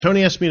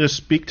Tony asked me to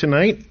speak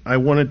tonight. I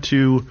wanted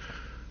to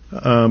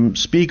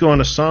speak on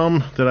a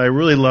psalm that I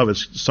really love.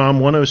 It's Psalm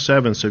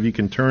 107, so if you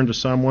can turn to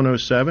Psalm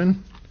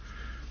 107.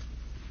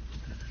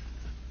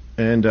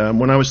 And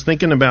when I was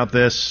thinking about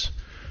this,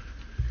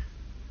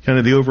 kind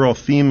of the overall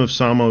theme of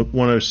Psalm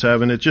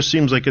 107, it just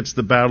seems like it's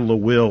the battle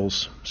of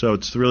wills. So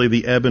it's really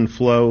the ebb and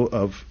flow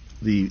of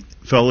the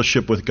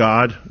fellowship with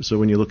God. So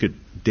when you look at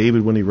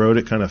David when he wrote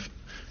it, kind of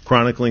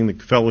chronicling the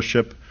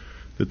fellowship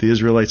that the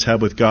Israelites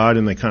had with God,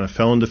 and they kind of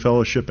fell into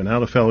fellowship and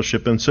out of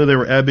fellowship, and so they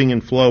were ebbing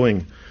and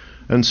flowing.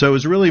 And so it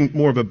was really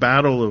more of a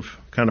battle of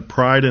kind of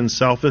pride and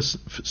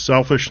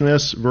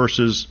selfishness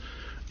versus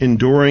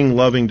enduring,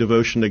 loving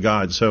devotion to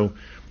God. So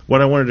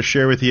what I wanted to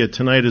share with you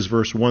tonight is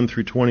verse 1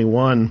 through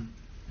 21.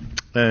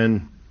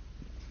 And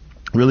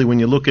really when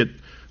you look at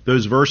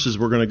those verses,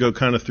 we're going to go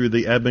kind of through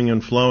the ebbing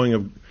and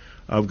flowing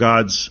of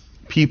God's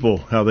people,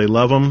 how they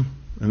love Him,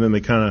 and then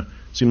they kind of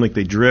seem like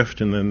they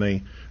drift, and then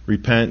they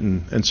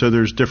repent. And so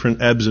there's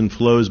different ebbs and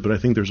flows, but I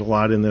think there's a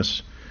lot in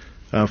this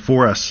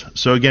for us.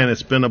 So again,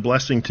 it's been a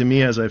blessing to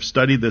me as I've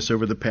studied this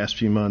over the past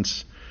few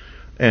months.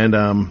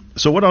 And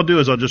so what I'll do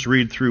is I'll just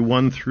read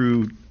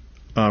through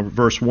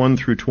verse 1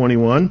 through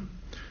 21,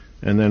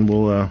 and then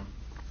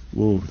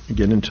we'll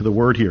get into the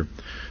word here.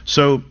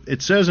 So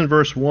it says in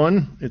verse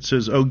 1, it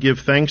says, "Oh, give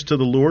thanks to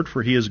the Lord,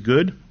 for He is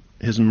good.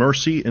 His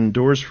mercy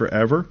endures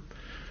forever.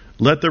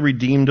 Let the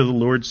redeemed of the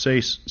Lord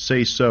say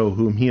so,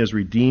 whom He has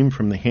redeemed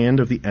from the hand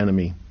of the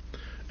enemy,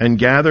 and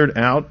gathered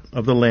out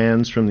of the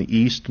lands from the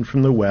east and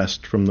from the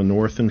west, from the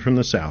north and from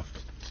the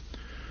south.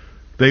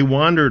 They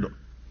wandered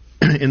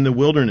in the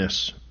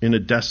wilderness in a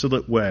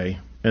desolate way,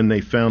 and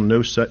they found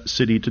no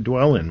city to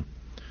dwell in.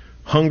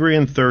 Hungry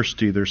and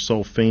thirsty, their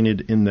soul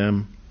fainted in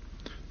them.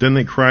 Then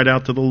they cried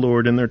out to the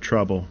Lord in their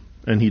trouble,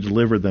 and He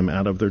delivered them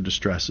out of their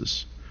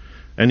distresses.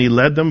 And He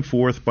led them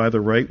forth by the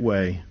right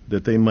way,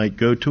 that they might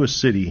go to a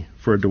city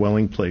for a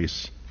dwelling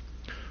place.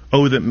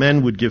 Oh, that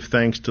men would give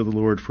thanks to the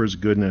Lord for His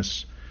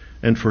goodness,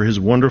 and for His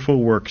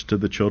wonderful works to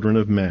the children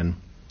of men.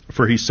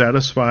 For He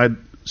satisfies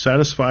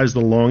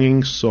the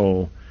longing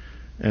soul,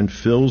 and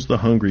fills the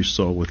hungry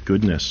soul with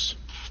goodness.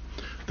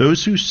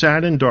 Those who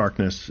sat in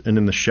darkness and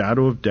in the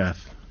shadow of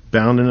death,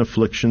 bound in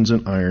afflictions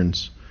and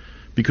irons,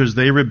 because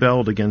they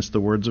rebelled against the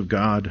words of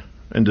God,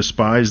 and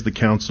despised the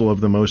counsel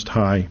of the Most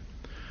High.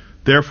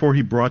 Therefore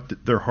He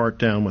brought their heart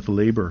down with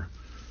labor,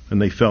 and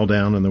they fell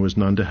down, and there was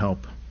none to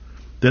help.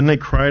 Then they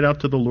cried out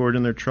to the Lord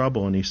in their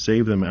trouble, and He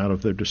saved them out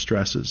of their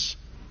distresses.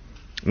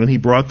 And He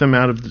brought them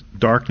out of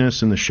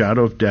darkness and the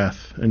shadow of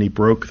death, and He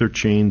broke their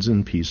chains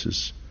in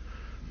pieces.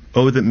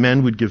 Oh, that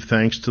men would give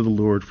thanks to the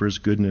Lord for His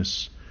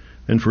goodness,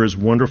 and for His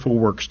wonderful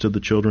works to the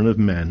children of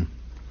men.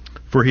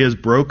 For He has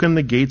broken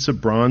the gates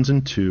of bronze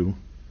in two,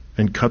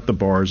 and cut the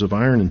bars of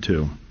iron in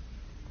two.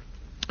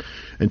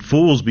 And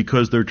fools,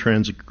 because their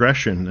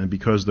transgression and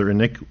because their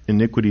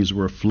iniquities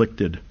were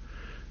afflicted,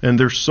 and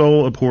their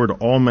soul abhorred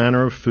all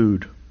manner of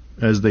food,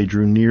 as they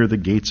drew near the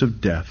gates of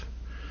death.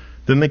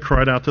 Then they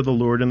cried out to the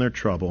Lord in their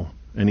trouble,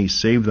 and He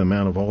saved them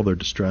out of all their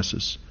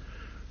distresses.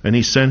 And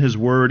He sent His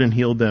word and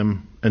healed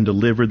them, and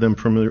delivered them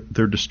from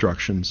their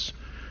destructions.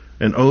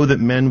 And oh,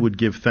 that men would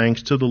give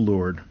thanks to the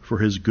Lord for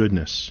His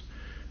goodness,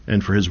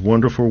 and for His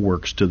wonderful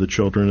works to the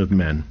children of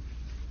men."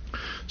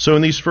 So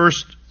in these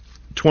first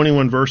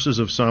 21 verses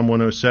of Psalm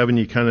 107,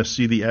 you kind of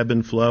see the ebb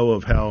and flow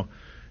of how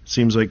it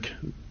seems like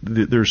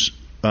there's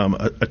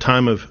a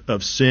time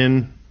of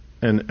sin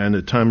and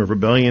a time of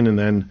rebellion, and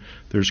then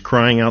there's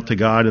crying out to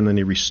God, and then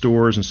He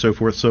restores and so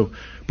forth. So,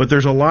 but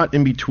there's a lot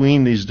in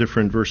between these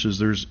different verses.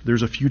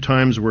 There's a few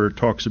times where it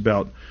talks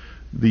about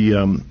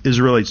the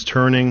Israelites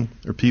turning,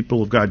 or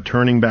people of God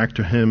turning back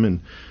to Him, and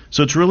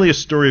so it's really a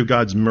story of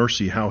God's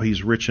mercy, how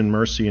He's rich in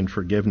mercy and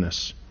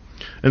forgiveness.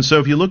 And so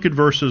if you look at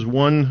verses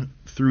 1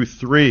 through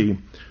 3,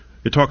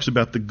 it talks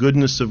about the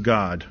goodness of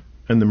God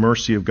and the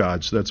mercy of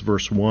God. So that's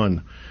verse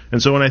 1.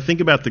 And so when I think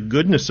about the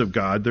goodness of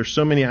God, there's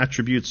so many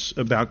attributes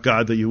about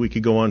God that we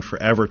could go on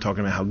forever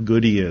talking about how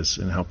good He is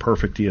and how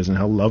perfect He is and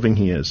how loving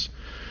He is.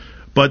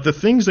 But the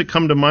things that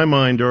come to my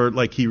mind are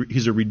like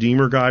He's a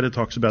Redeemer God. It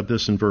talks about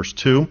this in verse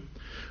 2.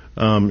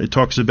 It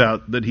talks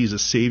about that He's a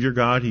Savior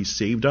God. He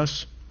saved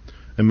us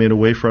and made a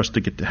way for us to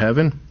get to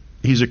heaven.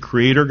 He's a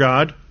Creator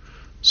God.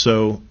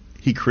 So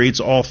He creates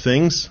all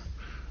things,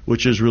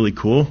 which is really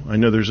cool. I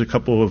know there's a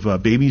couple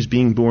of babies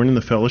being born in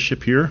the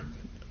fellowship here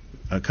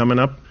coming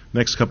up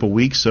next couple of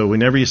weeks. So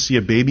whenever you see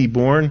a baby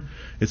born,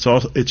 it's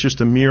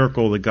just a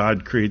miracle that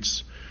God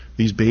creates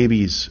these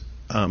babies.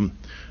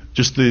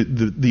 Just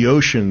the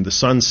ocean, the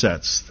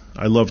sunsets.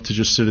 I love to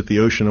just sit at the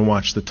ocean and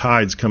watch the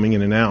tides coming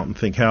in and out and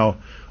think how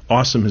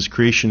awesome His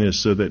creation is,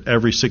 so that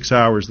every 6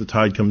 hours the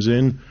tide comes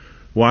in,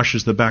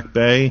 washes the back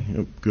bay,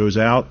 it goes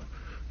out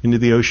into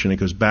the ocean, it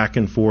goes back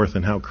and forth,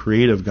 and how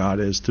creative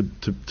God is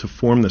to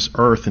form this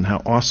earth, and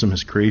how awesome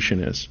His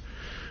creation is.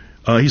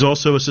 He's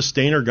also a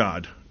sustainer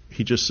God.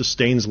 He just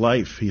sustains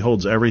life. He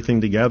holds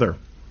everything together.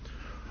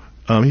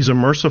 He's a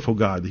merciful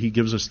God. He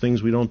gives us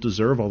things we don't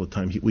deserve all the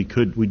time.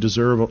 We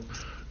deserve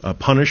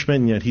punishment,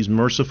 and yet He's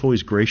merciful.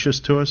 He's gracious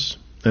to us.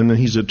 And then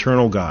He's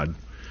eternal God.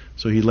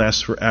 So he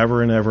lasts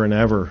forever and ever and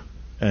ever.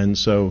 And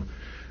so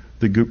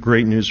the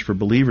great news for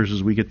believers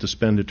is we get to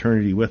spend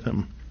eternity with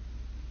him.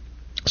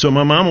 So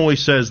my mom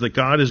always says that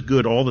God is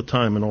good all the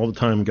time, and all the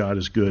time God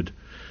is good.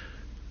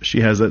 She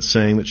has that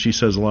saying that she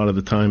says a lot of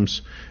the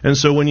times. And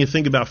so when you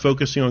think about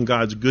focusing on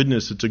God's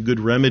goodness, it's a good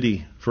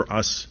remedy for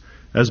us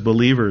as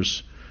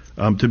believers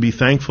to be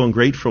thankful and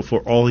grateful for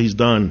all he's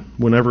done.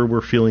 Whenever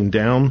we're feeling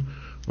down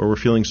or we're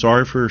feeling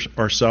sorry for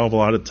ourselves, a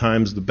lot of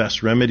times the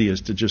best remedy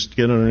is to just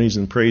get on our knees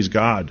and praise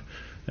God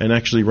and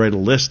actually write a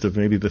list of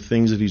maybe the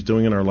things that he's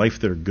doing in our life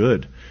that are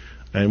good.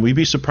 And we'd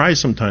be surprised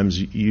sometimes.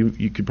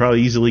 You could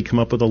probably easily come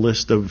up with a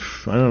list of,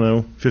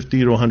 50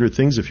 to 100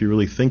 things if you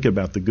really think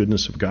about the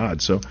goodness of God.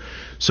 So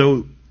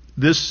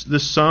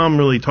this psalm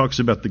really talks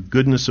about the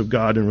goodness of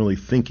God and really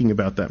thinking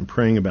about that and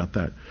praying about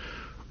that.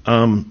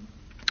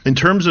 In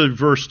terms of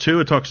verse 2,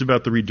 it talks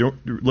about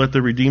let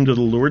the redeemed of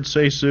the Lord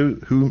say so,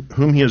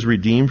 whom he has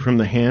redeemed from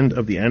the hand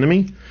of the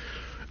enemy.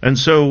 And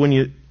so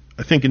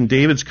I think in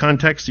David's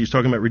context, he's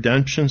talking about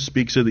redemption,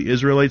 speaks of the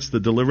Israelites, the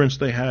deliverance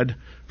they had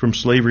from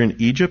slavery in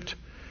Egypt.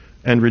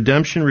 And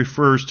redemption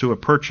refers to a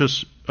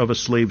purchase of a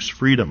slave's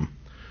freedom.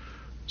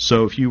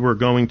 So if you were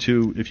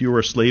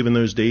a slave in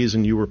those days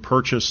and you were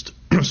purchased,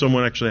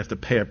 someone actually had to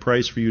pay a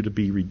price for you to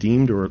be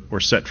redeemed or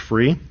set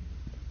free.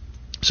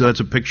 So that's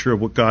a picture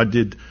of what God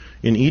did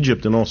in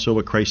Egypt and also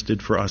what Christ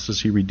did for us as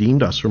he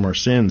redeemed us from our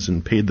sins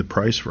and paid the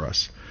price for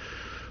us.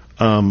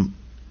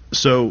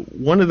 So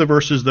one of the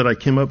verses that I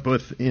came up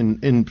with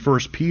in 1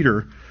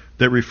 Peter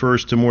that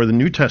refers to more the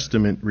New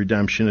Testament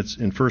redemption, it's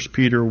in 1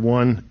 Peter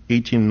 1,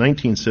 18 and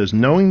 19 says,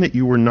 knowing that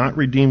you were not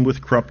redeemed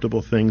with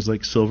corruptible things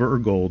like silver or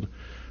gold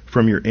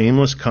from your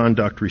aimless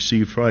conduct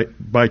received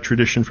by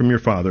tradition from your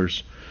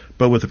fathers,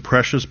 but with the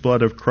precious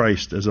blood of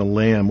Christ as a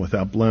lamb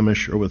without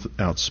blemish or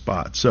without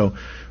spot. So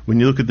when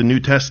you look at the New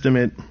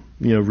Testament,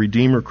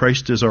 Redeemer,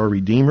 Christ is our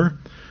Redeemer,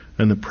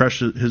 and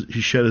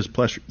he shed his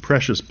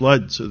precious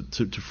blood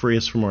to free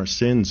us from our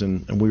sins,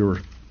 and we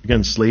were,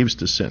 again, slaves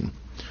to sin.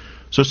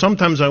 So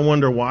sometimes I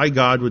wonder why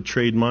God would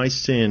trade my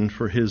sin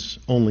for his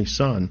only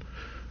son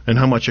and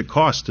how much it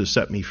costs to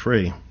set me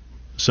free.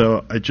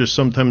 So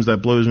sometimes that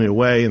blows me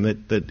away, and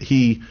that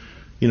he,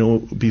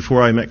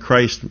 before I met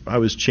Christ, I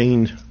was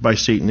chained by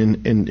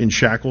Satan in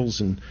shackles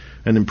and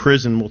in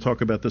prison. We'll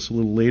talk about this a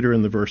little later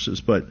in the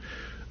verses, but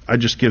I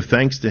just give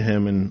thanks to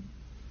him and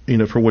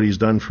for what he's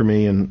done for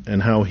me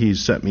and how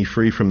he's set me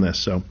free from this.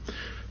 So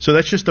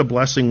that's just a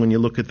blessing when you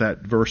look at that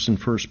verse in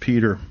 1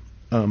 Peter.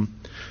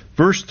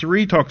 Verse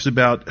 3 talks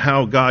about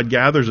how God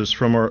gathers us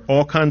from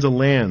all kinds of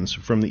lands,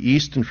 from the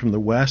east and from the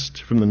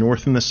west, from the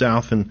north and the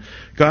south. And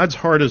God's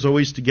heart is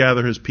always to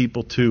gather his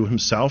people to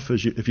himself.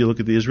 If you look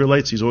at the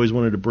Israelites, he's always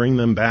wanted to bring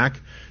them back,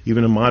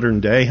 even in modern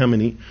day. How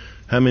many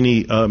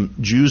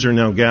Jews are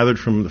now gathered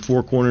from the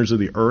four corners of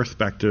the earth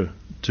back to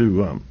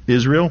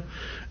Israel?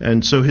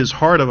 And so his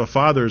heart of a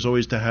father is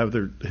always to have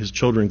his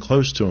children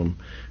close to him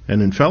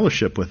and in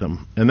fellowship with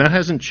him. And that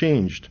hasn't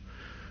changed.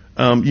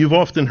 You've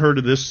often heard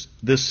of this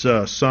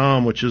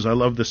psalm, which is, I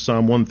love this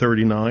Psalm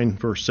 139,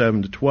 verse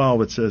 7 to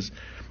 12. It says,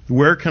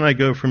 where can I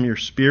go from your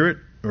spirit,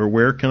 or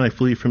where can I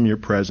flee from your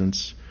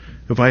presence?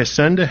 If I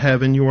ascend to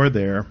heaven, you are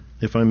there.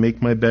 If I make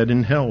my bed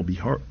in hell,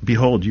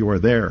 behold, you are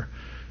there.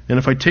 And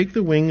if I take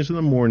the wings of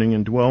the morning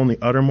and dwell in the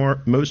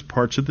uttermost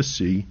parts of the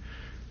sea,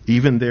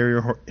 even there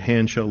your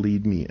hand shall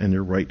lead me, and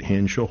your right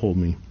hand shall hold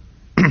me.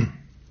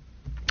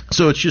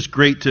 So it's just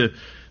great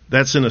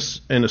that's in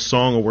a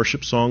song, a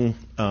worship song.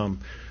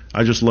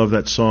 I just love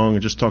that song.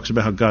 It just talks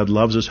about how God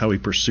loves us, how he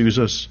pursues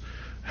us,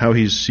 how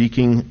he's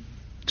seeking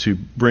to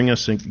bring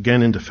us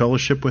again into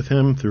fellowship with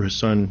him through his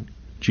son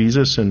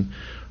Jesus. And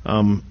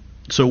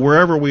so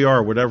wherever we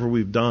are, whatever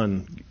we've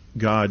done,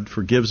 God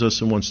forgives us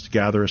and wants to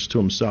gather us to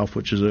himself,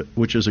 which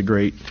is a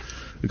great,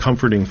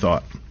 comforting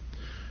thought.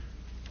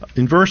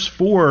 In verse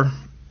 4,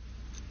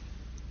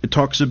 it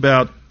talks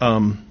about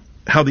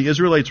how the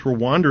Israelites were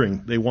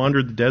wandering. They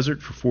wandered the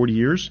desert for 40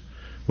 years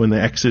when they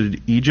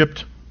exited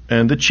Egypt.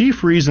 And the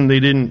chief reason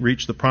they didn't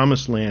reach the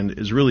promised land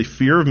is really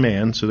fear of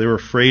man. So they were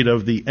afraid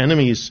of the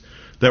enemies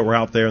that were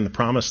out there in the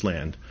promised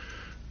land.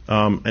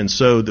 And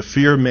so the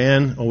fear of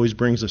man always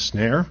brings a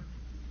snare.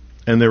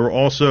 And they were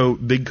also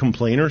big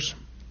complainers.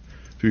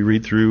 If you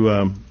read through,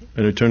 I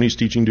know Tony's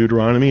teaching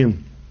Deuteronomy,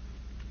 and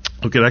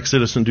look at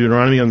Exodus and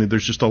Deuteronomy,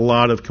 there's just a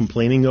lot of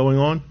complaining going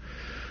on.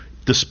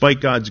 Despite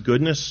God's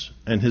goodness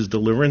and his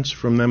deliverance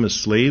from them as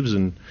slaves,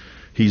 and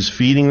he's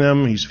feeding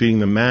them, he's feeding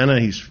them manna,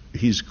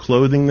 he's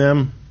clothing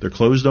them, their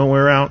clothes don't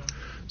wear out.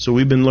 So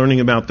we've been learning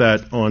about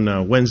that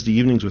on Wednesday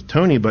evenings with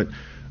Tony, but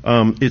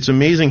it's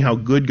amazing how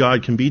good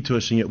God can be to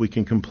us, and yet we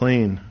can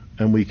complain,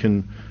 and we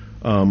can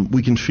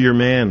fear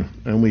man,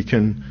 and we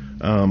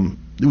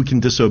can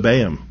disobey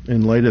him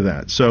in light of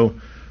that. So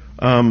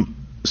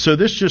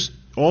this just,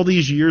 all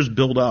these years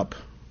build up.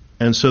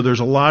 And so there's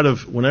a lot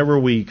of, whenever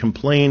we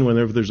complain,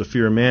 whenever there's a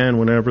fear of man,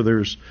 whenever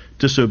there's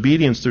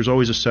disobedience, there's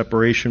always a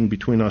separation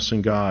between us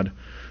and God.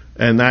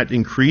 And that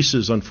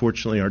increases,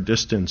 unfortunately, our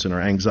distance, and our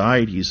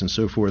anxieties and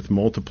so forth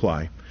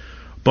multiply.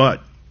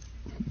 But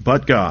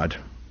God,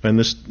 And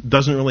this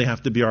doesn't really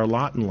have to be our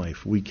lot in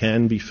life. We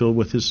can be filled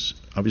with His,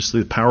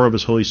 obviously, the power of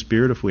His Holy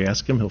Spirit. If we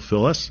ask Him, He'll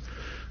fill us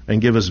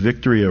and give us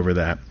victory over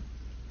that.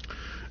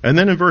 And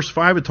then in verse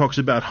 5, it talks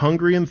about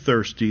hungry and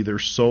thirsty, their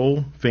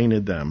soul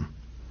fainted them.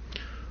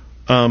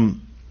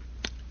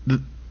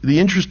 The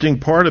interesting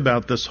part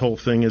about this whole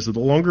thing is that the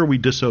longer we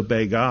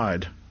disobey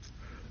God,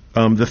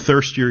 the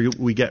thirstier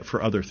we get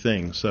for other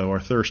things. So our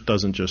thirst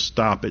doesn't just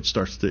stop; it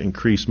starts to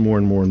increase more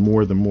and more and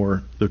more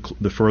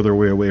the further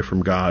we're away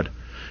from God,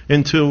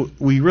 until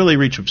we really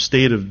reach a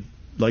state of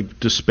like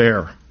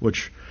despair,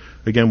 which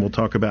again we'll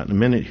talk about in a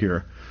minute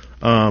here,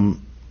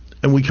 and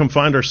we can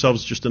find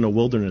ourselves just in a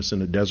wilderness,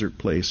 in a desert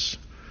place.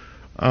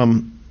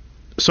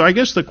 So I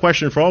guess the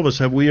question for all of us: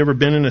 have we ever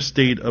been in a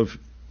state of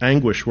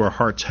anguish where our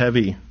heart's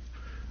heavy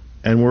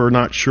and we're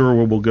not sure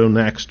where we'll go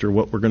next or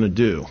what we're going to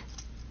do?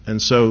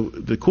 And so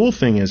the cool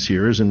thing is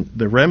here is, and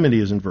the remedy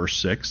is in verse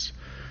 6,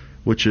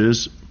 which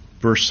is,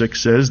 verse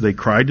 6 says, they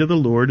cried to the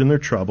Lord in their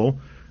trouble,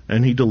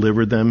 and He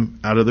delivered them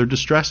out of their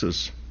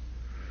distresses.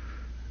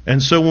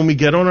 And so when we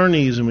get on our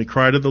knees and we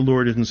cry to the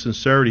Lord in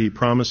sincerity, He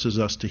promises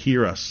us to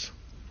hear us.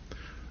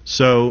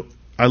 So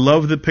I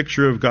love the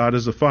picture of God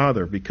as a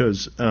father,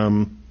 because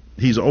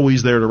He's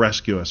always there to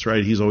rescue us,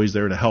 right? He's always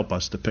there to help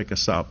us, to pick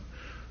us up,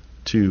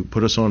 to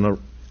put us on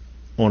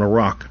a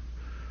rock.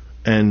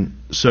 And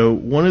so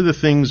one of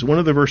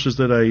the verses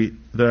that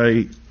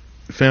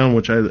I found,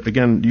 which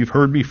again you've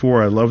heard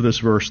before, I love this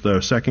verse though.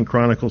 2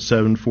 Chronicles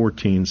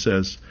 7:14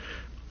 says,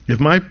 "If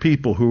my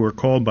people who are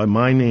called by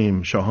my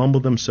name shall humble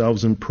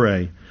themselves and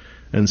pray,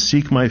 and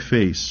seek my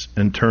face,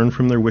 and turn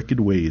from their wicked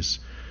ways,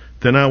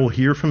 then I will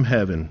hear from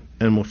heaven,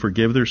 and will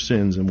forgive their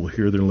sins, and will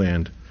heal their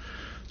land."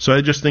 So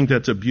I just think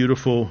that's a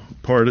beautiful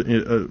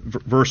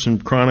verse in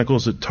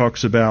Chronicles that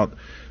talks about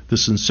the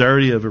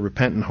sincerity of a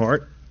repentant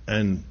heart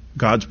and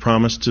God's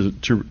promise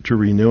to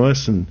renew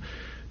us, and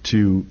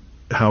to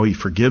how He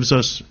forgives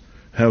us,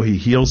 how He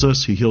heals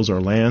us, He heals our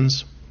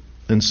lands.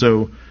 And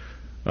so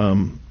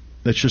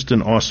that's just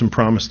an awesome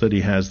promise that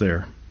He has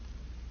there.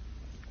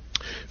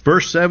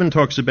 Verse 7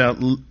 talks about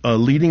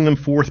leading them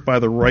forth by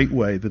the right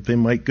way, that they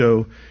might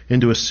go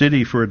into a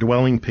city for a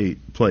dwelling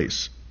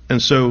place. And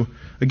so,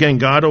 again,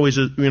 God always,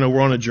 we're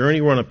on a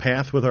journey, we're on a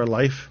path with our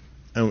life,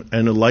 and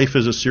a life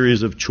is a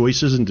series of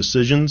choices and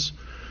decisions.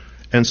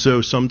 And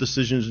so some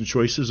decisions and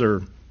choices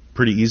are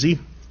pretty easy,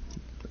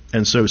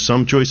 and so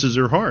some choices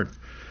are hard.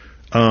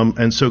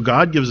 And so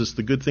God gives us,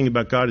 the good thing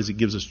about God is He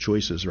gives us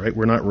choices, right?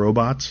 We're not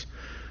robots.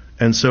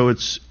 And so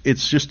it's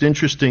just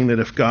interesting that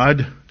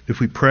if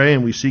we pray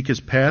and we seek His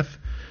path,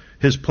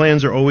 His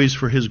plans are always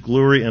for His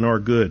glory and our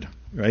good,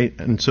 right?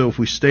 And so if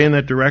we stay in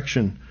that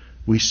direction,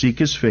 we seek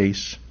His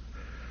face,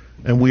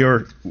 and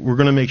we're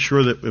going to make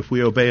sure that if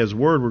we obey His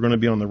word, we're going to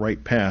be on the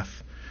right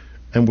path,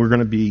 and we're going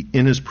to be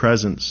in His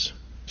presence,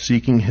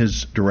 seeking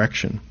His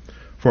direction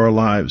for our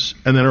lives.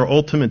 And then our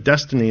ultimate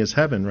destiny is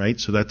heaven, right?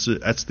 So that's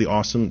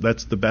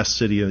the best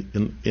city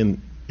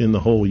in the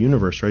whole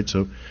universe, right?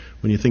 So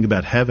when you think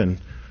about heaven,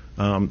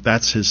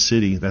 that's His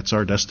city, that's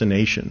our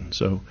destination.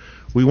 So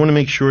we want to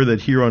make sure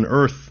that here on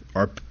earth,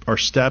 our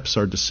steps,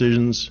 our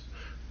decisions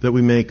that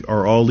we make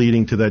are all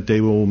leading to that day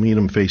where we'll meet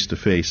Him face to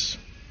face.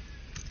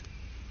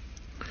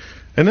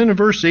 And then in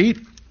verse 8,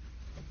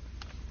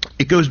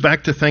 it goes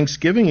back to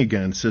thanksgiving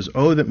again. It says,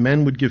 "Oh, that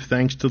men would give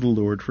thanks to the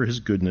Lord for His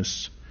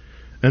goodness,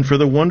 and for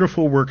the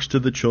wonderful works to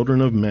the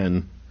children of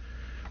men."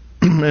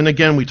 And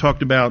again, we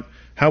talked about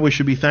how we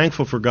should be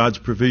thankful for God's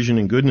provision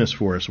and goodness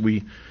for us.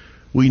 We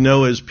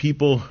know as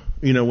people,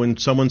 when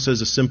someone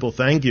says a simple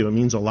thank you, it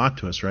means a lot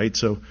to us, right?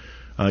 So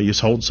you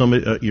hold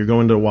somebody, you're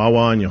going to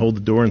Wawa and you hold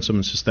the door and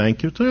someone says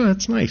thank you. Oh,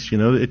 that's nice.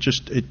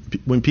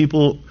 When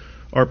people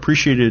are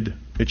appreciated,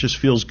 it just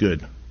feels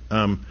good.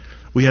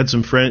 Brett had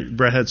some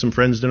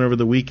friends dinner over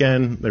the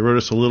weekend. They wrote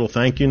us a little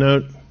thank you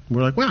note.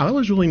 We're like, wow, that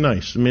was really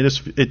nice. I mean,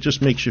 it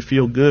just makes you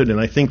feel good. And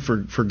I think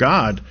for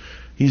God,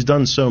 He's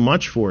done so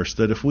much for us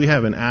that if we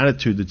have an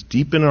attitude that's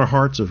deep in our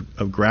hearts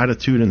of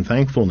gratitude and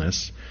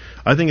thankfulness,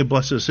 I think it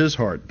blesses His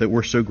heart that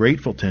we're so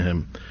grateful to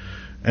Him.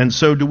 And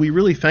so do we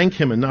really thank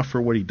Him enough for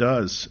what He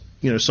does?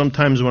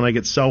 Sometimes when I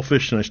get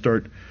selfish and I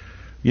start,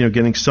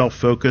 getting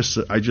self-focused,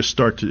 I just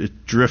start to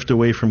drift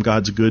away from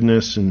God's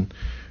goodness, and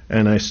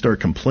I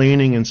start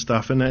complaining and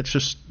stuff, and that's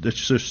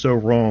just so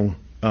wrong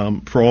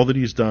for all that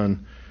He's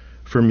done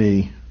for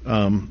me.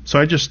 So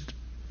I just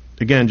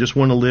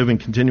want to live in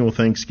continual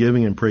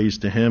thanksgiving and praise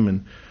to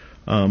Him.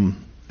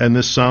 And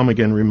this psalm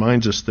again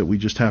reminds us that we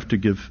just have to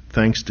give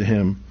thanks to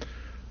Him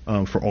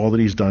for all that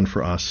He's done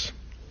for us.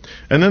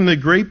 And then the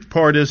great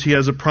part is He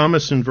has a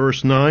promise in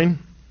verse 9.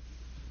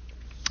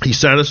 He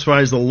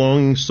satisfies the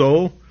longing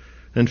soul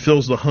and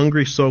fills the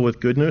hungry soul with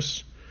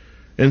goodness.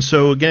 And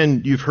so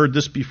again, you've heard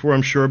this before,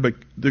 I'm sure, but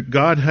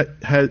God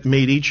had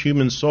made each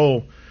human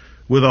soul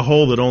with a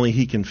hole that only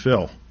He can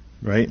fill,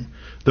 right?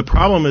 The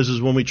problem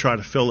is when we try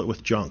to fill it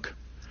with junk.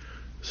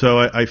 So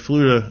I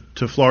flew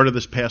to Florida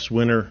this past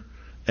winter,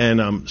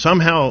 and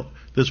somehow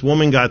this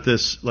woman got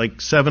this like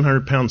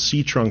 700-pound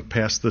sea trunk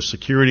past the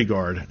security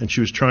guard, and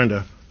she was trying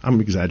to I'm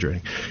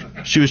exaggerating.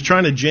 She was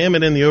trying to jam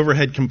it in the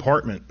overhead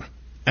compartment.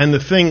 And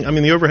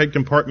the overhead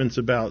compartment's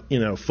about,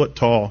 a foot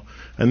tall,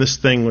 and this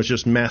thing was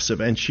just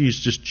massive, and she's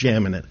just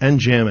jamming it and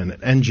jamming it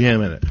and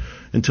jamming it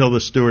until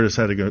the stewardess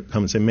had to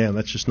come and say, man,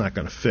 that's just not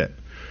going to fit.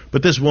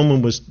 But this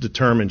woman was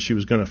determined she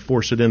was going to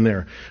force it in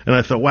there. And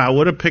I thought, wow,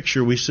 what a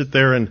picture. We sit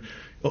there and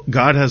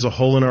God has a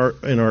hole in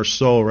our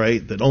soul,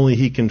 right, that only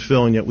He can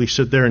fill, and yet we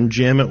sit there and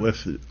jam it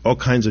with all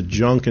kinds of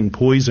junk and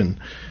poison.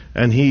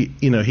 And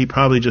he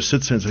probably just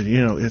sits there and says,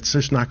 it's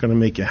just not going to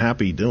make you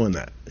happy doing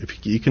that.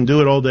 If you can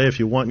do it all day if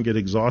you want and get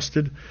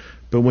exhausted,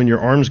 but when your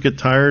arms get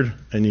tired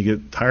and you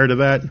get tired of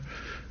that,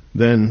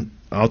 then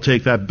I'll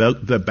take that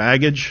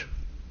baggage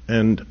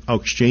and I'll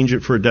exchange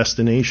it for a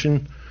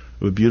destination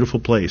of a beautiful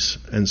place.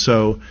 And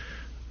so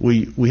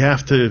we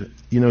have to,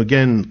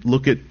 again,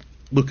 look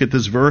at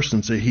this verse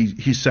and say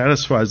he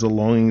satisfies the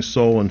longing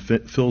soul and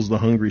fills the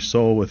hungry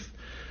soul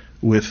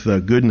with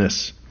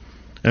goodness.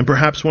 And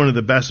perhaps one of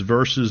the best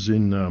verses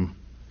in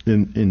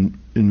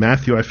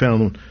Matthew I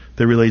found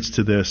that relates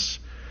to this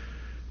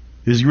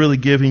is really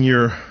giving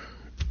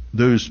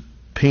the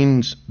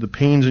pains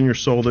in your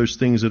soul, those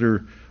things that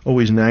are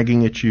always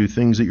nagging at you,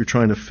 things that you're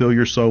trying to fill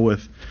your soul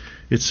with.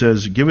 It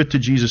says, give it to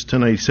Jesus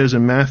tonight. It says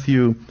in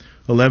Matthew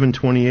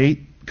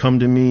 11:28, come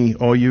to me,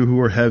 all you who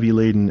are heavy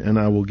laden, and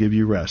I will give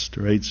you rest.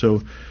 Right?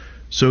 So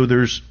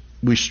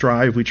we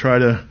try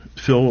to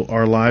fill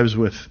our lives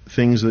with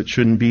things that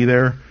shouldn't be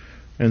there.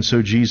 And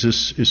so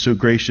Jesus is so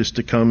gracious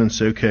to come and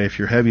say, okay, if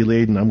you're heavy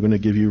laden, I'm going to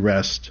give you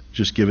rest.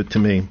 Just give it to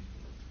me.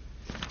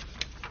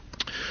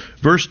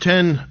 Verse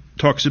 10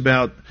 talks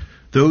about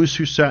those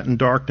who sat in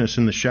darkness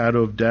in the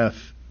shadow of death,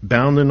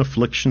 bound in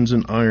afflictions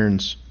and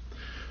irons.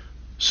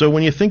 So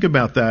when you think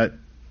about that,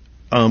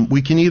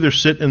 we can either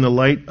sit in the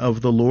light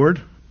of the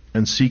Lord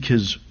and seek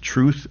His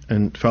truth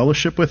and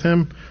fellowship with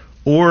Him,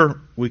 or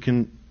we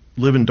can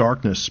live in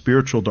darkness,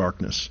 spiritual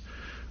darkness,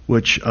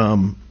 which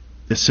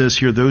it says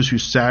here, those who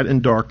sat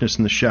in darkness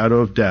in the shadow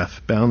of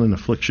death, bound in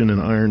affliction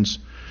and irons.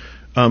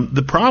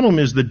 The problem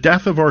is the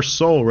death of our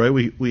soul, right?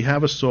 We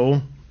have a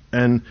soul,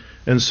 and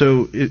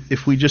so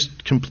if we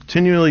just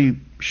continually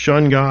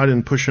shun God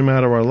and push Him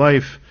out of our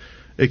life,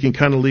 it can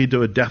kind of lead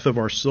to a death of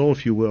our soul,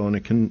 if you will, and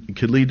it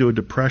could lead to a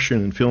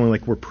depression and feeling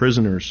like we're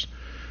prisoners,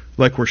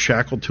 like we're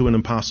shackled to an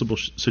impossible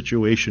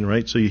situation,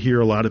 right? So you hear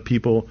a lot of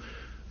people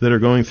that are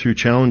going through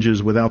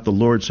challenges without the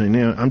Lord saying,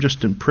 I'm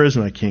just in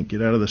prison. I can't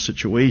get out of the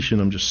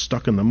situation. I'm just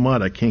stuck in the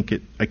mud. I can't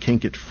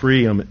get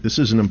free. This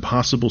is an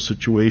impossible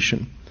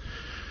situation.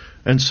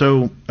 And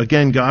so,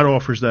 again, God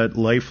offers that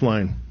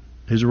lifeline,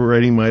 His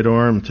ready might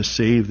arm to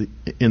save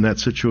in that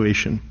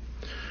situation.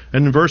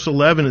 And in verse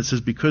 11 it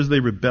says, because they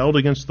rebelled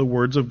against the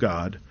words of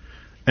God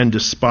and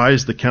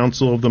despised the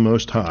counsel of the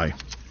Most High.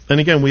 And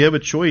again, we have a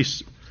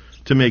choice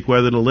to make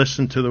whether to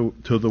listen to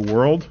the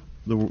world,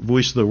 the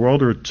voice of the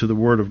world, or to the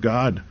Word of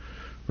God,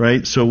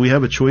 right? So we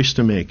have a choice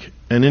to make.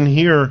 And in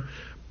here,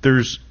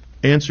 there's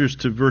answers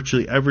to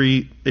virtually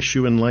every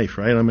issue in life,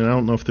 right? I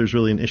don't know if there's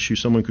really an issue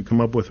someone could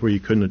come up with where you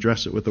couldn't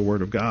address it with the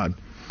Word of God.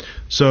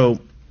 So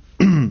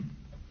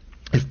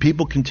if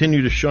people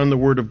continue to shun the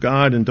Word of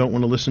God and don't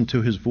want to listen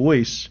to His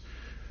voice,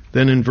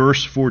 then in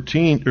verse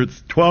 14, or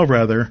 12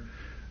 rather,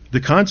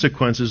 the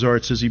consequences are,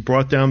 it says, He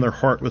brought down their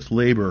heart with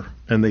labor,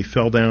 and they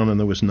fell down, and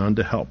there was none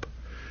to help.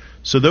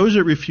 So those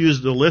that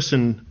refuse to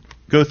listen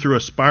go through a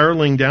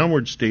spiraling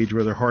downward stage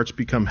where their hearts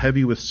become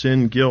heavy with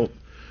sin, guilt,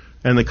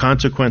 and the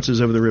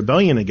consequences of the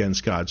rebellion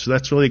against God. So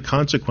that's really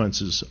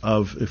consequences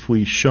of if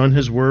we shun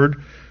His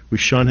word, we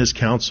shun His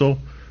counsel,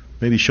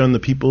 maybe shun the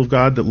people of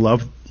God that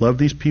love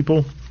these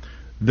people,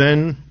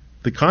 then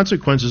the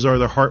consequences are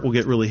their heart will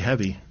get really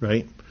heavy,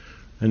 right?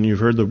 And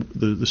you've heard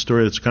the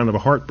story that's kind of a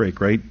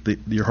heartbreak, right?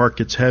 Your heart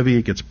gets heavy,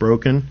 it gets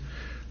broken,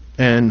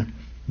 and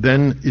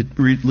then it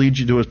leads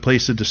you to a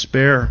place of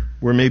despair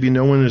where maybe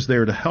no one is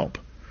there to help.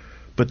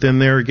 But then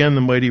there again,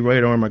 the mighty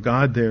right arm of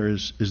God there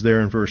is there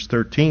in verse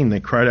 13. They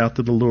cried out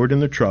to the Lord in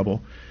their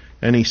trouble,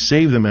 and He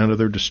saved them out of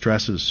their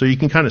distresses. So you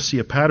can kind of see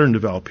a pattern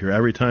develop here.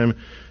 Every time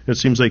it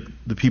seems like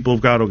the people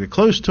of God will get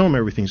close to Him,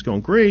 everything's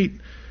going great.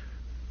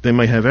 They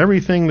might have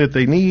everything that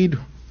they need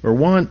or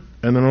want,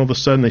 and then all of a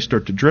sudden they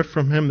start to drift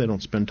from Him. They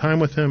don't spend time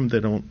with Him. They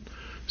don't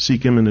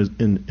seek Him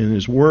in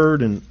His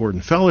Word or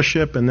in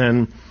fellowship, and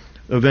then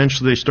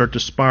eventually they start to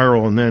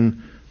spiral, and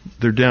then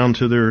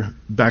they're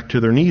back to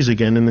their knees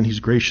again, and then He's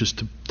gracious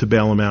to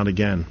bail them out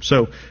again.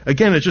 So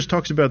again, it just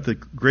talks about the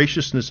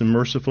graciousness and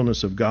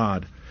mercifulness of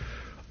God.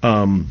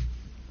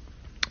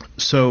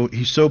 So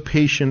He's so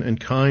patient and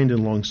kind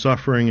and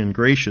long-suffering and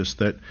gracious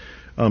that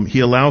He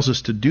allows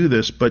us to do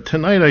this. But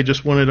tonight I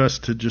just wanted us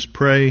to just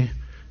pray,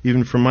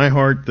 even from my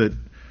heart, that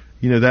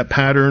that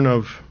pattern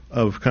of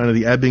kind of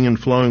the ebbing and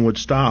flowing would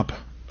stop,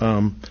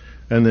 and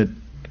that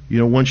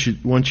once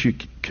you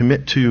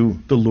commit to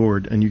the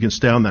Lord and you can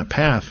stay on that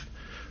path,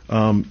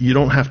 you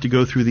don't have to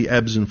go through the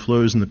ebbs and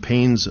flows and the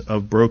pains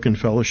of broken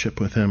fellowship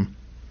with Him.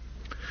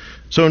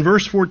 So in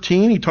verse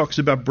 14, He talks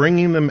about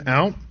bringing them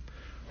out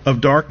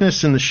of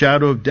darkness and the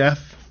shadow of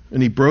death,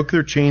 and He broke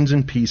their chains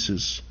in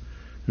pieces.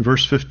 In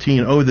verse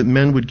 15, oh, that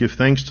men would give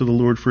thanks to the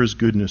Lord for his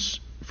goodness,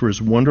 for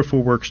his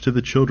wonderful works to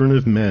the children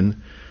of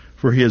men,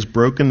 for he has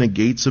broken the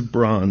gates of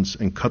bronze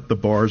and cut the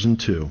bars in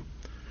two.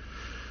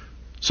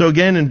 So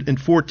again, in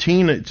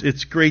 14,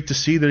 it's great to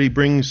see that he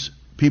brings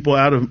people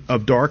out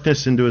of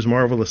darkness into his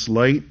marvelous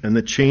light, and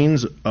the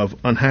chains of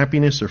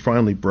unhappiness are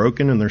finally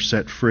broken and they're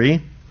set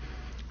free.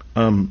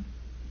 In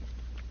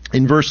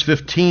verse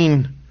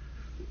 15,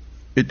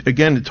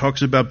 it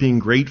talks about being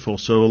grateful.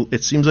 So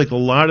it seems like a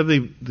lot of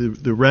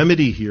the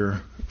remedy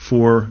here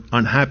for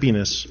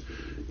unhappiness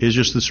is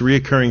just this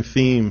reoccurring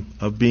theme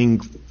of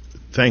being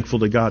thankful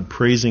to God,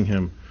 praising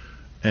him,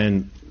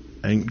 and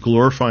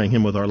glorifying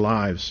him with our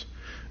lives.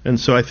 And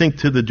so I think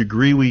to the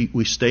degree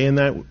we stay in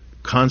that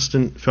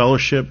constant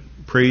fellowship,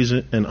 praise,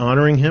 and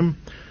honoring him,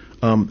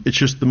 it's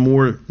just the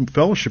more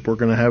fellowship we're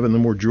going to have and the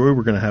more joy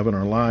we're going to have in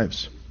our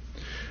lives.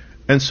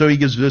 And so he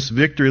gives this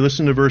victory.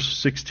 Listen to verse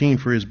 16.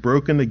 For he has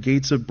broken the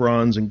gates of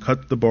bronze and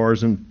cut the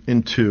bars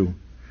in two.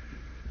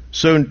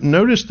 So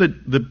notice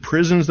that the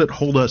prisons that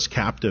hold us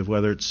captive,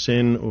 whether it's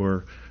sin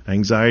or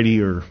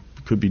anxiety or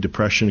it could be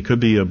depression, it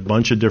could be a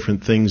bunch of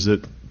different things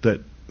that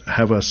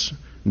have us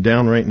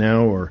down right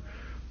now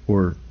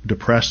or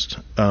depressed.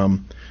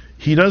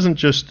 He doesn't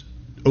just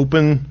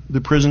open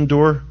the prison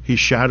door, he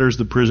shatters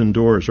the prison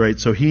doors, right?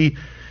 So he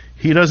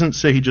doesn't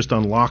say he just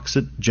unlocks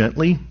it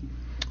gently.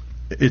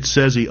 It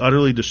says he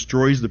utterly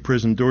destroys the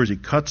prison doors. He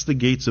cuts the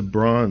gates of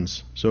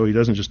bronze. So he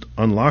doesn't just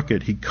unlock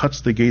it. He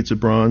cuts the gates of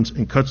bronze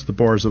and cuts the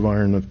bars of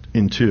iron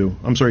in two.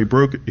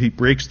 He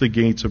breaks the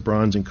gates of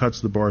bronze and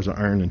cuts the bars of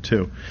iron in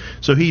two.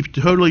 So he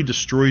totally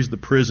destroys the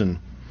prison.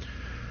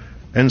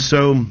 And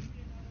so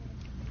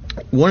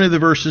one of the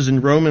verses in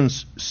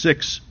Romans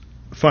 6,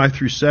 5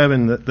 through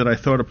 7 that I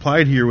thought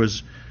applied here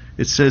was,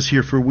 it says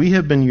here, for we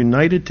have been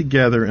united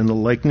together in the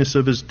likeness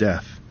of his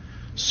death.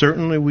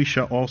 Certainly we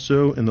shall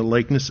also in the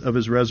likeness of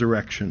his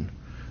resurrection,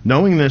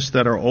 knowing this,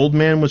 that our old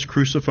man was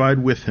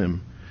crucified with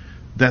him,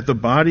 that the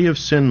body of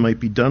sin might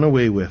be done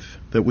away with,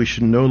 that we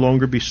should no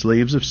longer be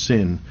slaves of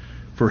sin,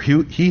 for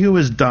he who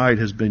has died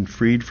has been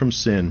freed from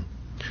sin.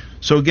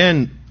 So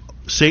again,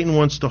 Satan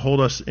wants to hold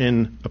us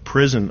in a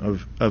prison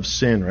of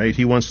sin, right?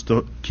 He wants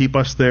to keep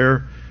us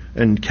there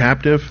and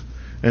captive.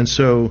 And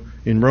so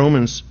in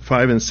Romans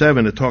 5 and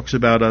 7, it talks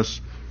about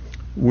us,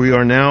 we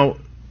are now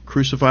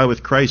crucified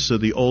with Christ, so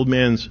the old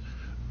man's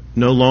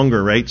no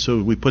longer, right?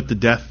 So we put to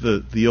death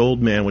the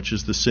old man, which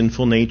is the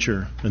sinful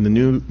nature, and the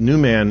new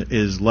man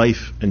is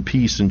life and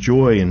peace and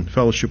joy and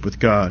fellowship with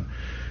God.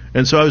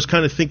 And so I was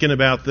kind of thinking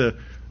about the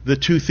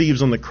two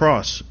thieves on the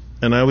cross,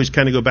 and I always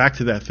kind of go back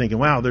to that, thinking,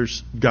 wow,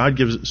 God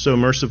gives so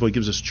merciful, he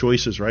gives us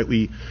choices, right?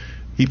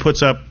 He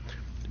puts up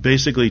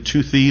basically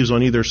two thieves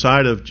on either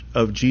side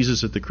of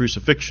Jesus at the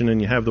crucifixion,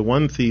 and you have the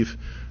one thief.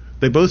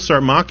 They both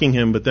start mocking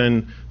him, but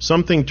then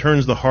something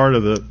turns the heart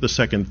of the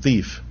second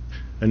thief.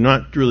 I'm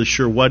not really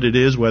sure what it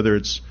is, whether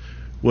it's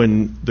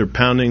when they're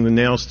pounding the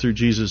nails through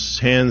Jesus'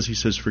 hands, he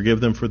says, forgive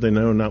them for they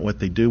know not what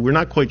they do. We're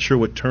not quite sure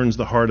what turns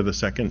the heart of the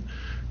second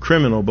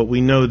criminal, but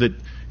we know that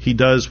he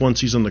does, once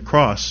he's on the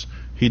cross,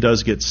 he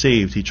does get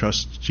saved. He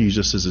trusts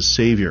Jesus as a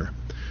Savior.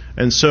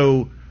 And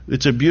so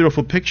it's a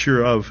beautiful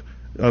picture of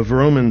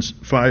Romans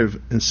 5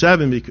 through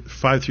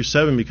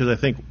 7, because I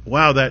think,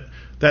 wow,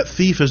 that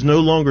thief is no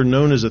longer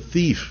known as a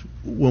thief.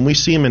 When we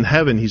see him in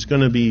heaven, he's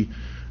going to be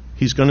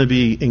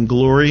in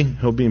glory.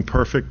 He'll be in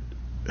perfect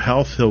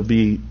health. He'll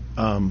be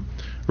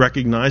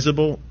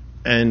recognizable,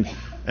 and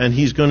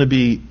he's going to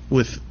be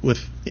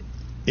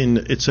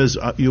it says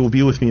you will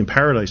be with me in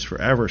paradise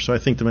forever. So I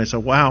think to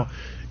myself, wow,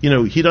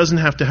 he doesn't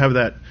have to have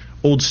that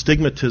old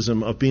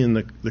stigmatism of being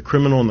the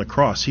criminal on the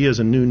cross. He has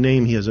a new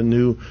name. He has a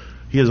new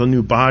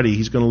body.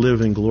 He's going to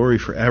live in glory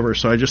forever.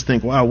 So I just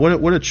think, wow,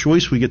 what a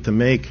choice we get to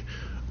make.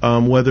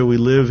 Whether we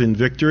live in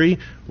victory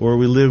or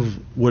we live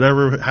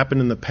whatever happened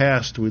in the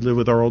past, we live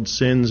with our old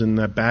sins and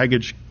that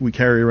baggage we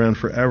carry around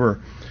forever.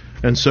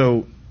 And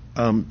so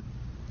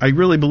I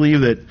really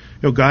believe that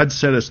God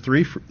set us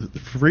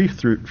free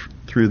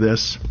through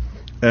this.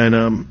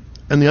 And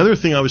the other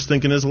thing I was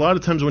thinking is, a lot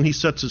of times when he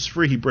sets us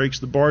free, he breaks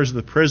the bars of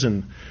the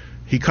prison.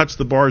 He cuts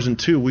the bars in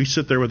two. We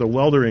sit there with a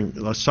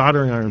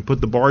soldering iron, and put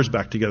the bars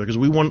back together, because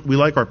we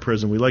like our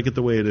prison. We like it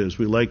the way it is.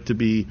 We like to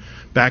be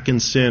back in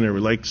sin, or we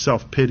like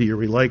self-pity, or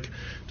we like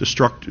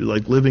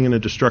living in a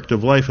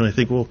destructive life. And I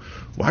think, well,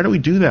 why do we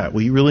do that?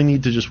 We really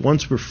need to just,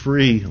 once we're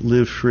free,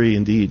 live free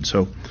indeed.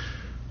 So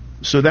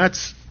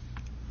that's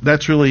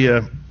really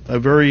a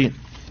very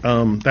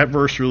that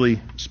verse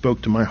really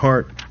spoke to my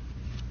heart.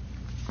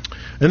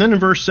 And then in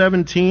verse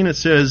 17 it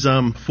says,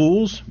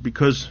 fools,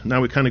 because now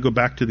we kind of go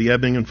back to the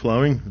ebbing and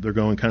flowing. They're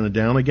going kind of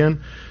down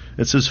again.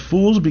 It says,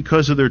 fools,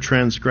 because of their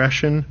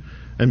transgression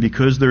and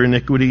because their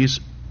iniquities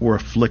were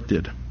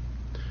afflicted.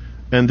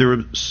 And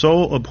their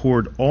soul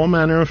abhorred all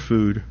manner of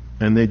food,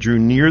 and they drew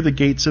near the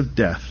gates of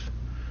death.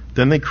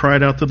 Then they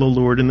cried out to the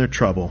Lord in their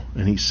trouble,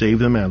 and he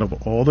saved them out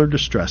of all their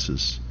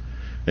distresses.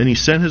 And he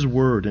sent his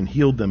word and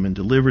healed them and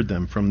delivered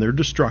them from their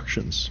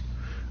destructions.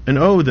 And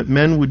oh, that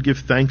men would give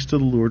thanks to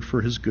the Lord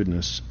for his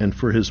goodness and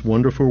for his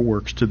wonderful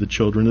works to the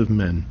children of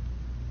men.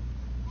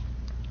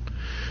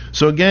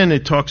 So again,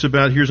 it talks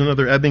about, here's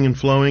another ebbing and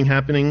flowing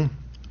happening.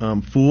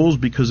 Fools,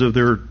 because of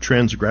their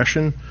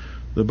transgression.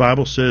 The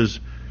Bible says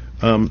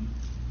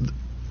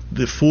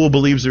the fool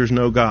believes there's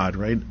no God,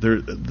 right?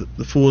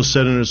 The fool has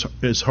said in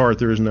his heart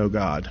there is no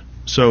God.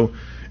 So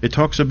it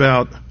talks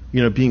about,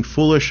 being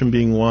foolish and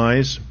being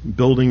wise,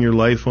 building your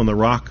life on the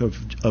rock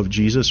of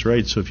Jesus,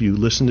 right? So if you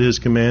listen to his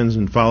commands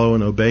and follow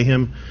and obey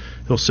him,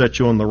 he'll set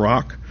you on the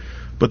rock.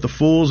 But the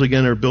fools,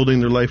 again, are building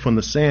their life on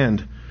the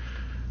sand.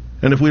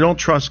 And if we don't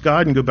trust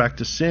God and go back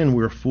to sin,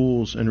 we're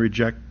fools and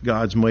reject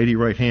God's mighty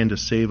right hand to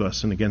save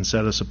us and again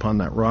set us upon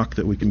that rock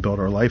that we can build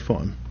our life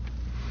on.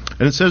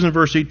 And it says in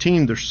verse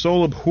 18, their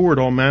soul abhorred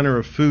all manner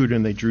of food,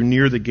 and they drew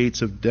near the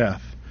gates of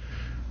death.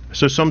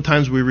 So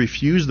sometimes we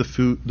refuse the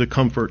food, the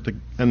comfort,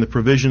 and the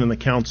provision and the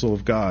counsel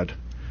of God,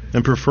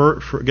 and prefer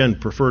to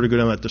go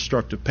down that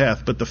destructive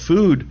path. But the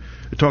food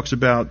it talks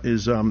about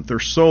is their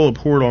soul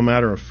abhorred all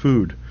manner of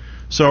food.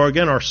 So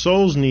again, our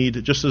souls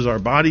need, just as our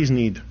bodies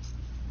need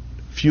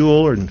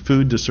fuel and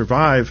food to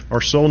survive,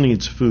 our soul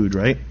needs food,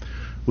 right?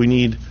 We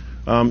need,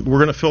 we're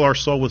going to fill our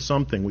soul with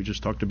something. We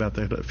just talked about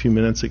that a few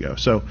minutes ago.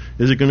 So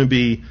is it going to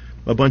be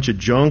a bunch of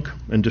junk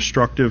and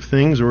destructive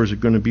things, or is it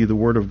going to be the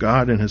Word of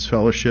God and His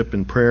fellowship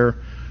and prayer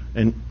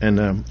and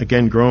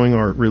again, growing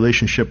our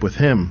relationship with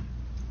Him?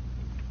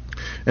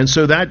 And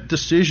so that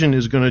decision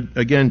is going to,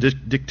 again,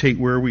 dictate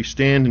where we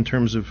stand in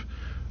terms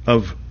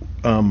of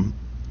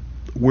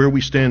where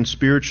we stand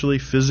spiritually,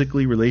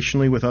 physically,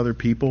 relationally with other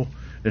people.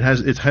 It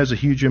has a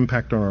huge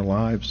impact on our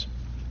lives.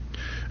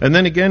 And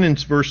then again in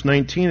verse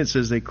 19 it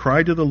says, they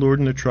cried to the Lord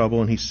in their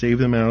trouble, and He saved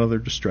them out of their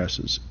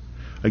distresses.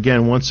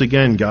 Again, once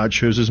again, God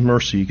shows His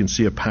mercy. You can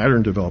see a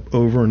pattern develop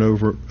over and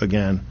over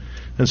again.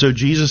 And so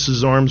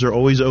Jesus' arms are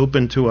always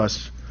open to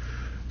us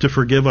to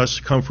forgive us,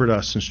 comfort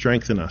us, and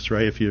strengthen us,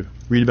 right? If you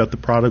read about the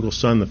prodigal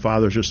son, the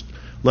father just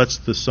lets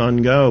the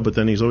son go, but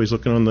then he's always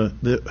looking on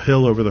the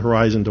hill over the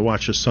horizon to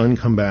watch his son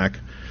come back,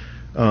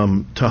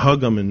 to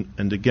hug him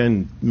and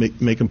again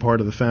make him part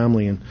of the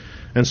family.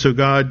 And so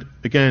God,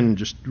 again,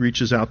 just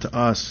reaches out to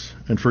us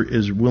and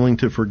is willing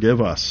to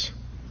forgive us.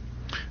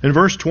 In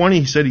verse 20,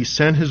 He said He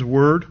sent His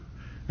word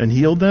and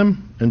healed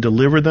them and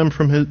delivered them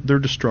from their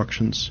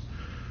destructions.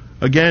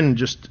 Again,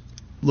 just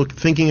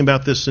thinking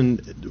about this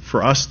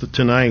for us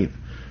tonight,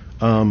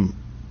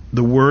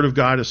 the Word of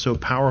God is so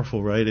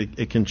powerful, right?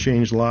 It can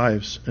change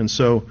lives. And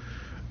so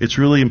it's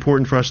really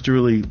important for us to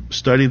really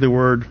study the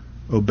Word,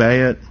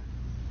 obey it,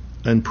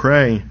 and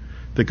pray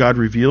that God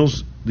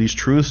reveals these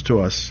truths to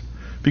us.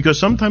 Because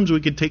sometimes we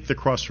could take the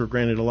cross for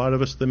granted. A lot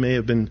of us that may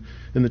have been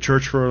in the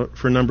church for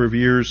a number of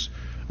years,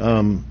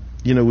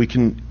 we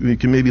can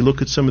maybe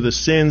look at some of the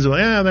sins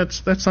and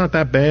that's not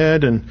that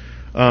bad, and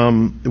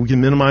we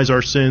can minimize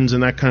our sins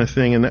and that kind of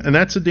thing, and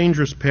that's a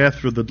dangerous path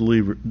for the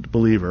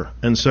believer.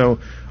 And so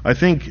I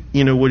think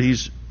what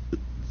He's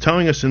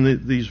telling us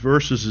in these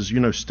verses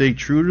is stay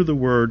true to the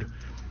Word,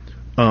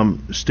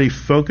 stay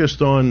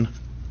focused on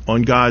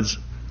God's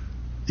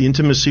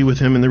intimacy with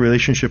Him and the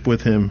relationship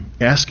with Him.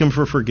 Ask Him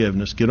for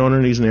forgiveness. Get on our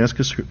knees and ask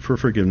us for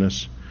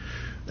forgiveness.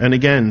 And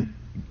again,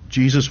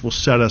 Jesus will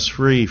set us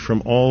free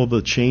from all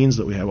the chains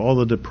that we have, all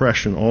the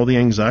depression, all the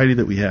anxiety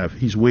that we have.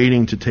 He's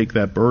waiting to take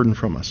that burden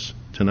from us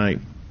tonight.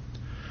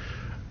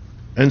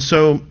 And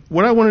so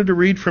what I wanted to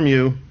read from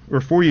you,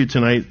 or for you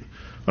tonight,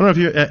 I don't know if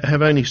you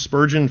have any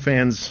Spurgeon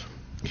fans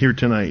here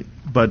tonight,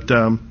 but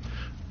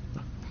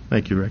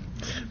thank you, Rick.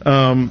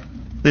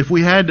 If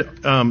we had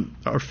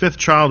our fifth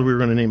child, we were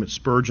going to name it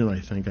Spurgeon, I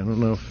think. I don't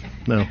know.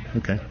 No?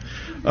 Okay.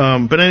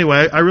 But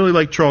anyway, I really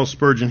like Charles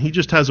Spurgeon. He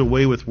just has a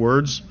way with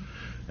words.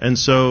 And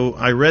so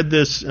I read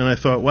this and I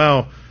thought,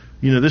 wow,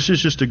 this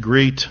is just a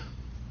great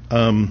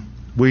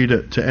way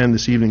to end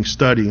this evening's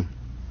study,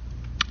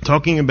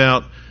 talking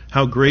about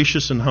how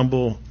gracious and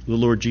humble the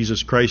Lord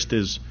Jesus Christ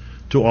is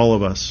to all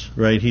of us,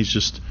 right? He's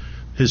just,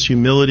 His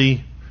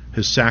humility,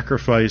 His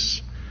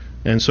sacrifice.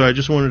 And so I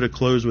just wanted to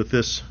close with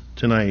this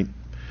tonight.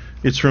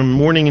 It's from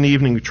Morning and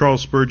Evening,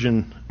 Charles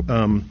Spurgeon.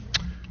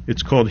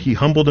 It's called He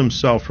Humbled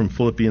Himself, from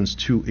Philippians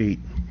 2:8.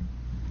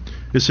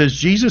 It says,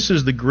 Jesus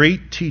is the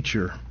great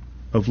teacher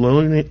of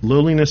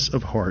lowliness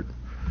of heart,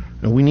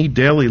 and we need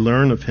daily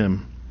learn of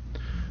Him.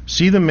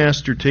 See the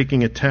Master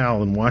taking a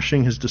towel and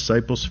washing His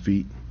disciples'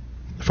 feet.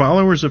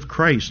 Followers of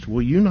Christ,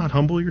 will you not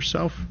humble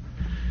yourself?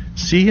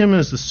 See Him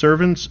as the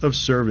servants of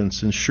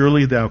servants, and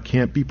surely thou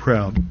can't be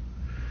proud.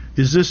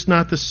 Is this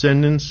not the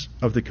sentence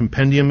of the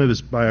compendium of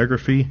His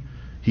biography?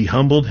 He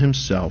humbled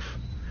Himself.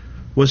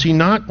 Was He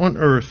not on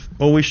earth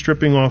always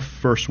stripping off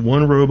first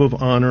one robe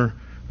of honor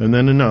and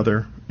then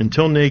another,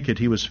 until naked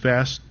He was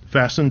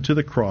fastened to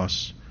the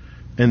cross,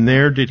 and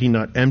there did He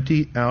not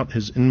empty out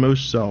His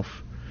inmost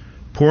self,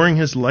 pouring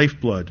His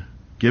lifeblood,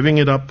 giving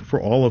it up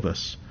for all of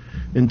us,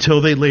 until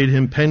they laid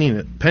Him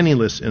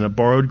penniless in a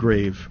borrowed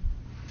grave?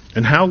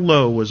 And how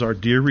low was our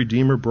dear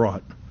Redeemer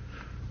brought?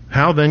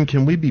 How then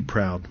can we be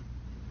proud?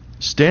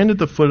 Stand at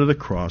the foot of the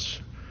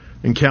cross,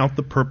 and count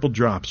the purple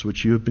drops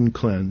which you have been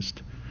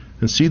cleansed,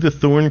 and see the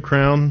thorn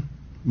crown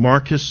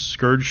mark His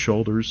scourged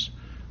shoulders,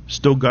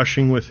 still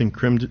gushing with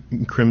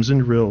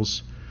crimson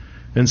rills,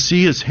 and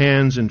see his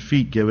hands and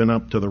feet given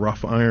up to the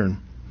rough iron,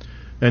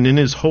 and in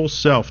his whole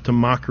self to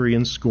mockery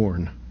and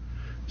scorn.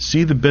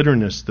 See the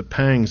bitterness, the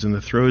pangs, and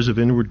the throes of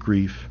inward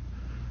grief,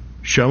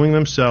 showing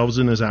themselves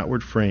in his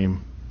outward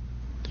frame.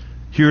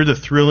 Hear the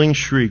thrilling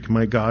shriek,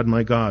 my God,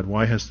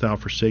 why hast thou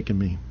forsaken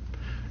me?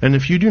 And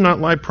if you do not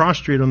lie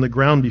prostrate on the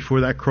ground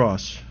before that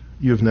cross,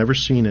 you have never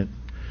seen it.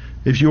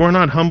 If you are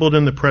not humbled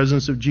in the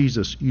presence of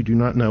Jesus, you do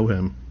not know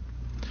him.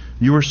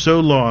 You are so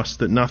lost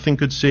that nothing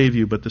could save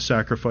you but the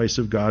sacrifice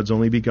of God's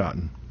only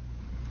begotten.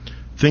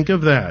 Think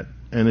of that,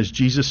 and as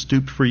Jesus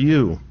stooped for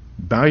you,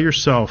 bow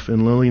yourself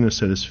in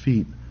lowliness at his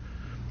feet.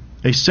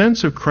 A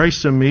sense of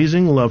Christ's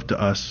amazing love to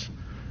us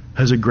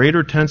has a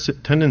greater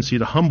tendency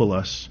to humble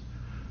us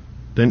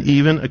than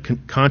even a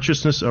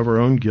consciousness of our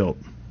own guilt.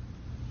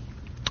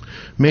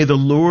 May the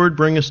Lord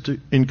bring us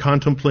in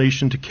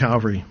contemplation to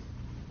Calvary.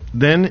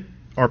 Then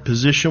our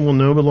position will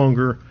no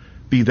longer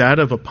be that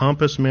of a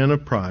pompous man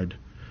of pride,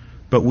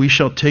 but we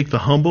shall take the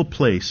humble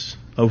place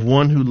of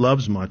one who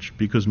loves much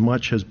because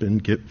much has been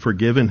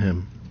forgiven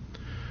him.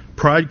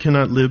 Pride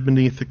cannot live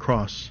beneath the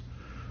cross.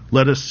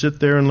 Let us sit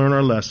there and learn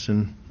our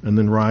lesson and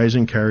then rise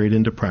and carry it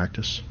into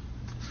practice.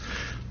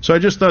 So I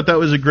just thought that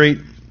was a great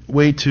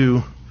way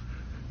to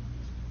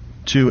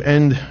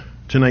end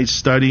tonight's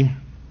study,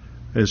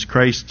 as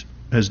Christ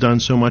has done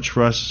so much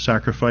for us,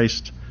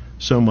 sacrificed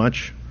so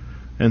much.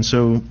 And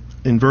so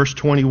in verse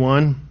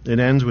 21, it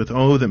ends with,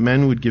 "Oh, that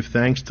men would give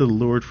thanks to the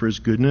Lord for his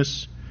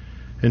goodness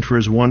and for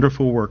his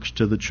wonderful works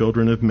to the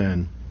children of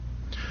men."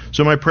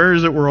 So my prayer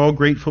is that we're all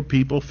grateful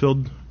people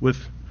filled with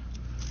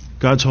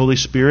God's Holy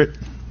Spirit,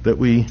 that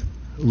we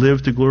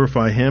live to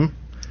glorify him,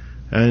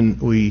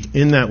 and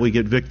in that we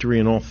get victory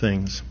in all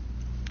things.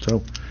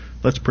 So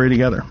let's pray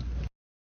together.